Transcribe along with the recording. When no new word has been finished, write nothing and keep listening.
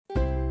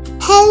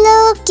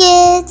Hello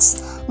kids,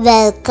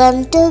 welcome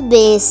to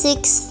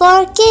Basics for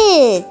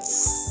Kids.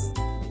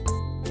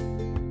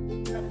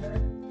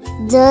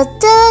 The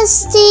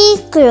Thirsty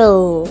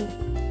Crow.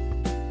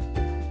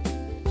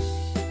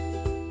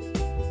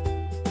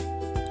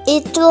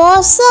 It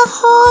was a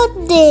hot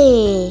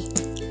day.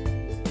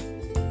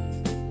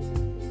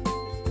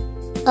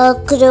 A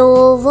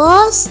crow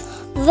was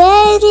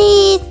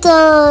very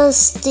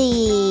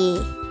thirsty.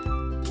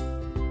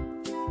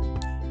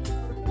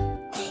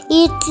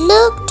 It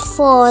looked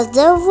for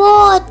the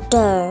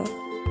water.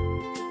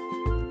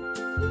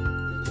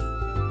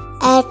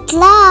 At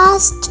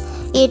last,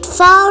 it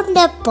found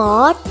a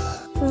pot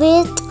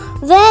with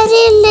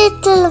very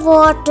little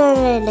water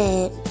in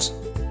it.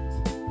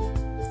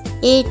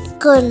 It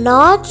could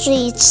not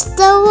reach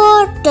the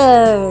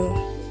water.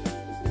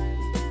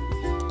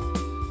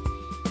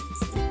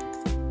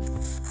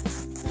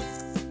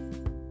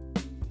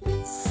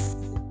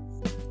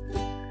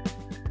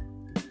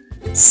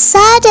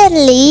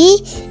 Suddenly,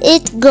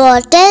 it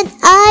got an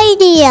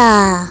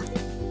idea.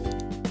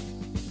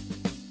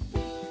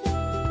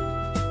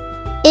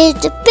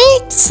 It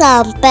picked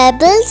some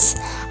pebbles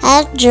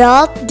and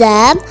dropped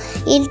them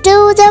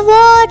into the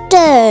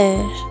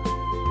water.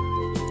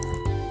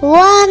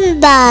 One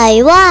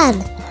by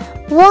one.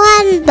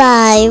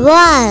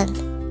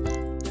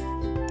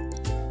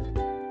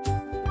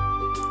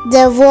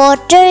 The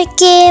water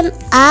came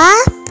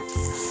up.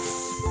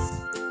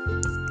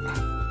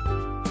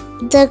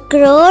 The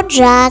crow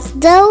drank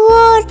the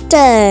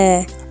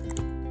water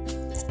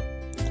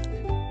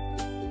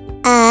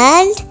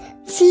and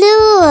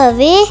flew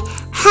away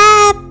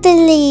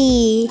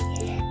happily.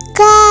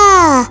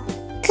 Caw,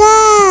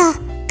 caw,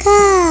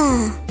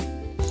 caw.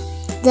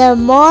 The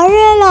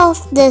moral of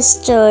the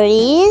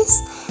story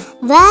is,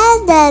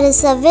 where there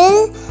is a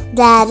will,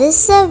 there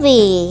is a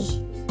way.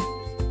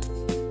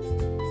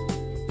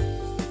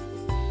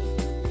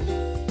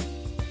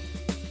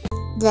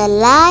 The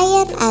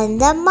Lion and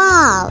the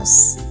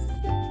Mouse.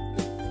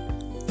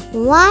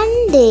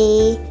 One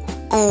day,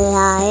 a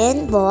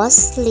lion was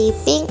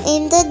sleeping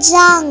in the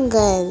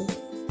jungle.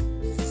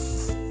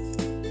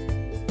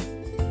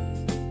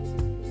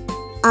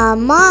 A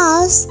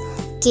mouse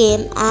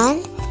came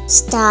and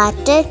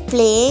started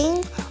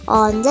playing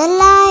on the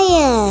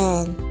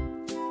lion.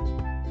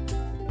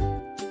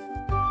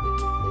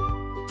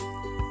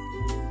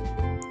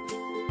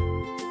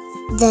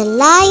 The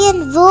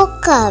lion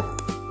woke up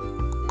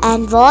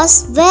and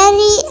was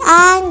very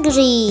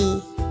angry.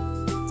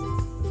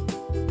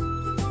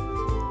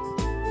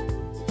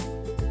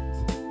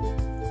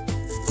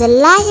 The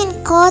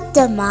lion caught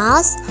the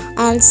mouse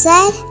and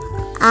said,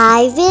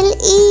 "I will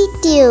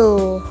eat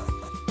you."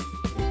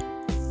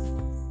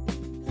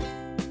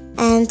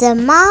 And the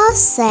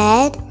mouse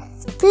said,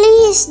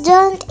 "Please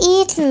don't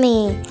eat me.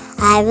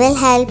 I will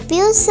help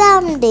you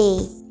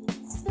someday."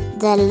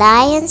 The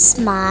lion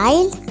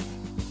smiled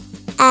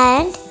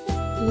and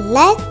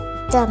let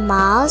the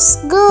mouse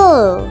go.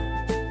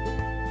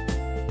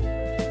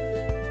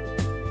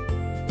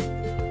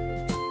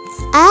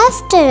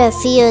 After a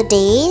few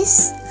days,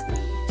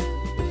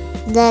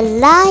 the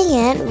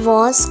lion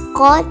was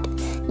caught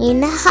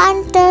in a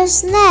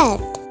hunter's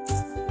net.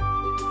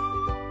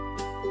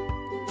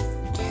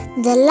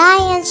 The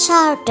lion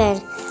shouted,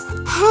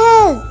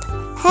 "Help!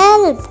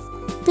 Help!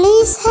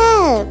 Please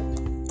help!"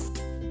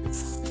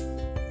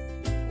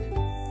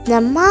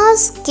 The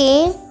mouse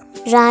came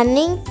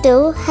running to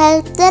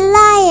help the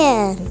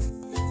lion.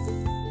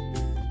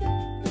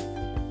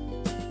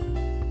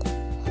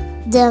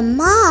 The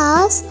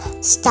mouse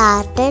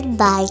started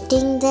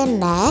biting the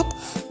net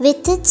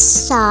with its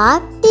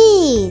sharp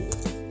teeth.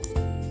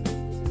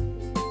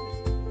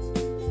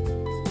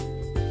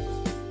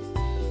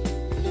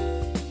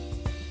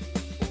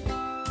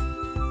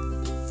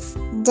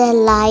 The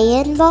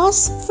lion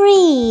was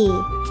free.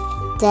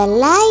 The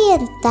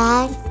lion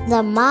thanked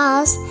the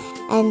mouse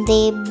and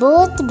they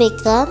both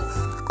become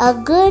a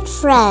good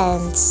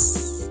friends.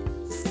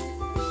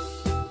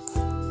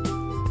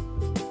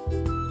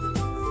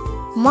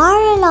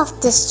 Moral of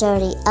the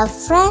story: a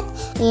friend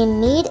in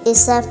need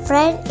is a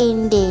friend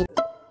indeed.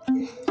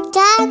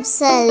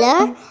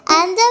 Capseller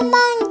and the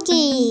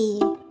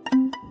monkey.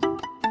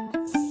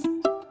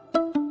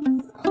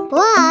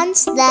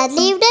 Once there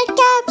lived a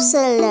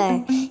capseller.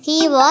 He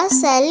was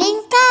selling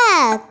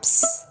caps.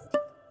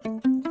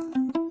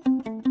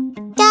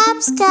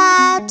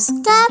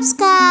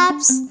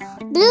 Caps,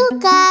 blue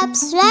caps,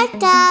 red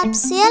caps,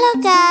 yellow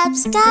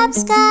caps,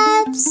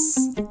 caps.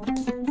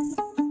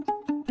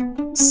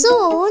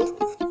 Soon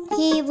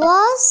he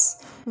was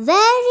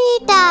very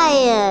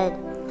tired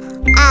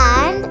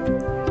and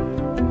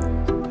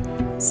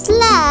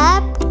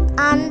slept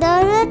under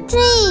a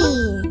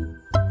tree.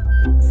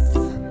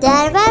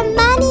 There were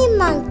many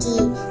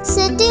monkeys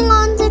sitting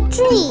on the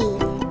tree.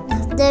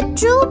 The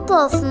troop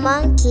of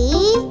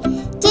monkeys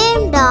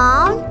came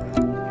down,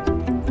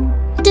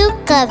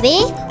 took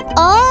away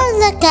all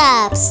the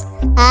caps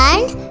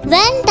and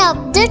went up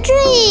the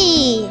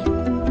tree.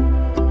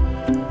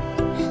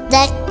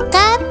 The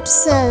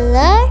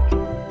Capseller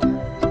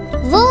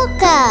woke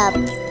cap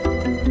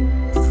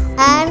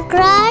and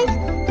cried,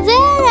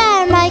 "Where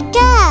are my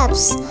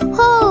caps?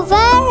 Oh,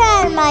 where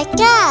are my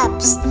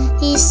caps?"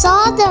 He saw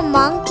the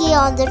monkey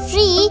on the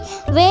tree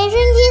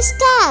wearing his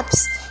caps.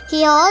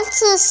 He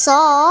also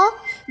saw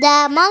the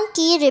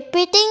monkey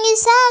repeating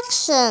his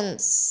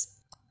actions.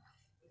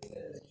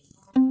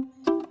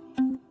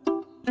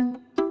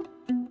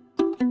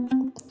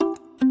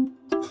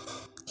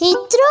 He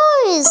threw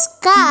his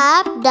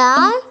cap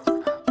down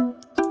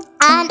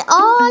and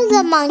all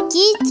the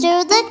monkeys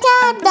threw the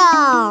cap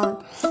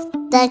down.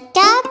 The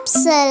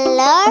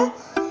Capseller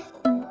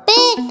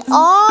picked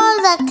all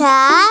the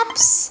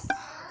caps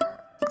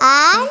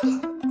and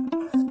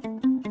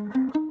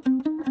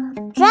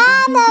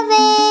ran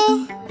away.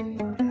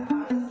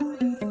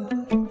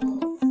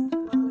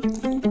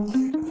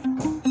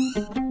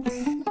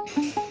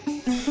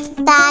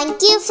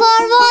 Thank you for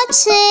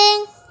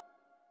watching.